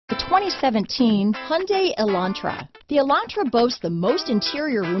2017 Hyundai Elantra. The Elantra boasts the most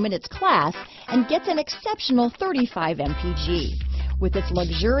interior room in its class and gets an exceptional 35 mpg. With its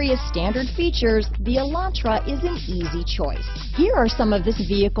luxurious standard features, the Elantra is an easy choice. Here are some of this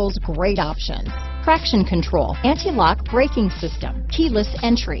vehicle's great options: traction control, anti-lock braking system, keyless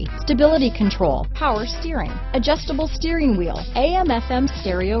entry, stability control, power steering, adjustable steering wheel, AM/FM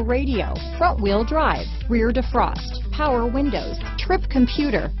stereo radio, front wheel drive, rear defrost, power windows, trip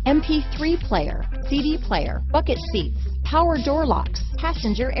computer, MP3 player, CD player, bucket seats, power door locks,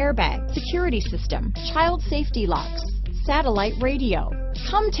 passenger airbag, security system, child safety locks, satellite radio.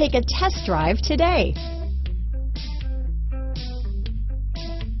 Come take a test drive today.